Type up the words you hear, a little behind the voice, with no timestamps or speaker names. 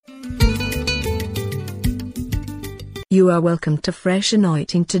You are welcome to Fresh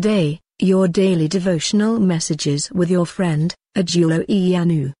Anointing Today, your daily devotional messages with your friend, Ajulo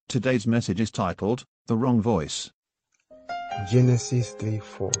Iyanu. Today's message is titled, The Wrong Voice. Genesis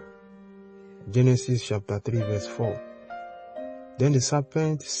 3:4. Genesis chapter 3 verse 4. Then the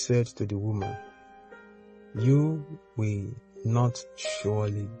serpent said to the woman, "You will not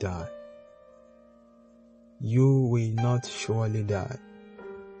surely die. You will not surely die."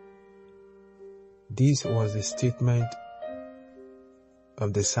 This was the statement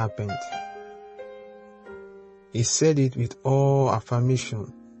of the serpent. He said it with all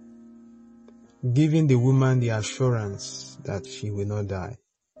affirmation, giving the woman the assurance that she will not die.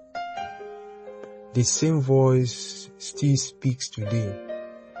 The same voice still speaks today.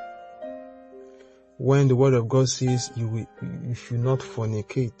 When the word of God says you should not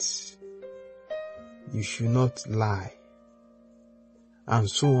fornicate, you should not lie, and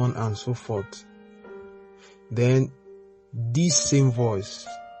so on and so forth, then this same voice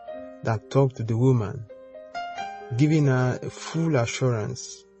that talked to the woman, giving her a full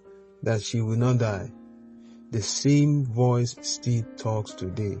assurance that she will not die, the same voice still talks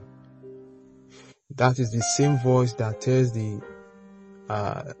today. That is the same voice that tells the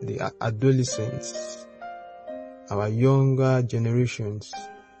adolescents, our younger generations,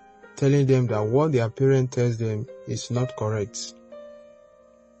 telling them that what their parent tells them is not correct.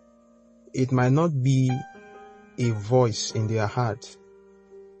 It might not be a voice in their heart.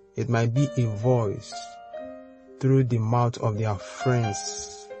 It might be a voice through the mouth of their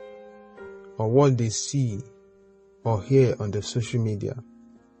friends or what they see or hear on the social media.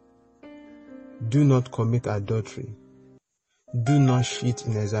 Do not commit adultery. Do not cheat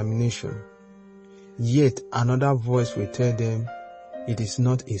in examination. Yet another voice will tell them it is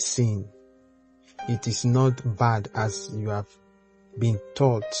not a sin. It is not bad as you have been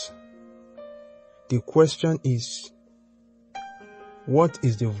taught. The question is, what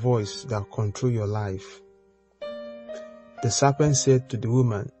is the voice that controls your life? The serpent said to the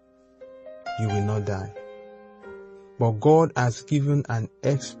woman, "You will not die." But God has given an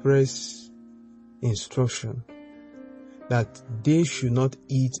express instruction that they should not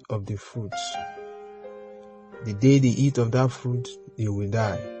eat of the fruit. The day they eat of that fruit, they will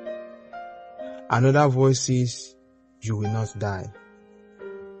die. Another voice says, "You will not die."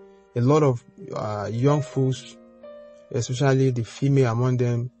 A lot of young folks, especially the female among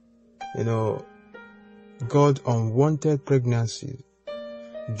them, got unwanted pregnancies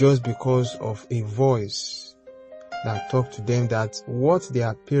just because of a voice that talked to them that what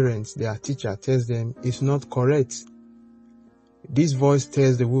their parents, their teacher tells them is not correct. This voice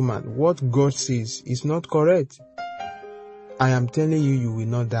tells the woman what God says is not correct. I am telling you, you will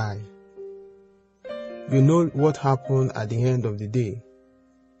not die. You know what happened at the end of the day.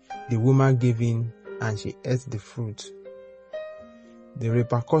 The woman gave in and she ate the fruit. The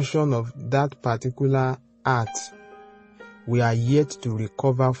repercussion of that particular act, we are yet to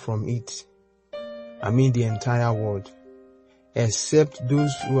recover from it. I mean the entire world, except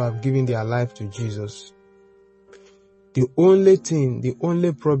those who have given their life to Jesus. The only thing, the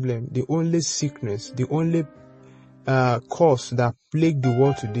only problem, the only sickness, the only cause that plague the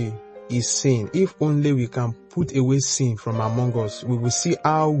world today is sin. If only we can put away sin from among us, we will see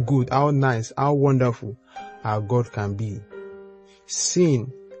how good, how nice, how wonderful our God can be.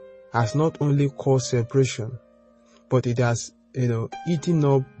 Sin has not only caused separation, but it has, eaten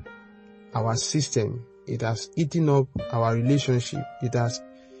up our system. It has eaten up our relationship. It has,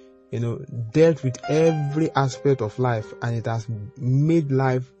 dealt with every aspect of life, and it has made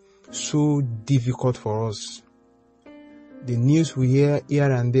life so difficult for us. The news we hear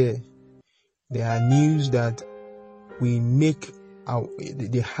here and there are news that will make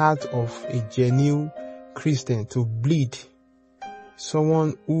the heart of a genuine Christian to bleed.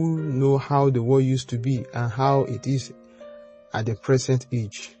 Someone who knows how the world used to be and how it is at the present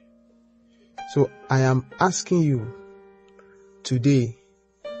age. So I am asking you today,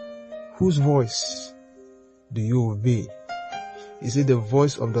 whose voice do you obey? Is it the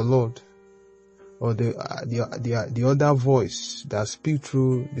voice of the Lord, or the other voice that speaks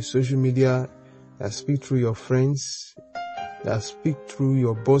through the social media, that speaks through your friends, that speaks through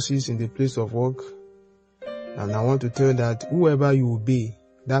your bosses in the place of work? And I want to tell you that whoever you obey,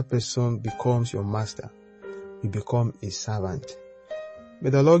 that person becomes your master. You become a servant. May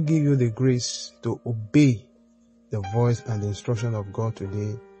the Lord give you the grace to obey the voice and the instruction of God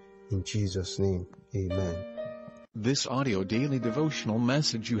today. In Jesus' name, amen. This audio daily devotional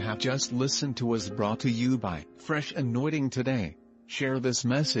message you have just listened to was brought to you by Fresh Anointing Today. Share this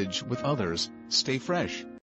message with others. Stay fresh.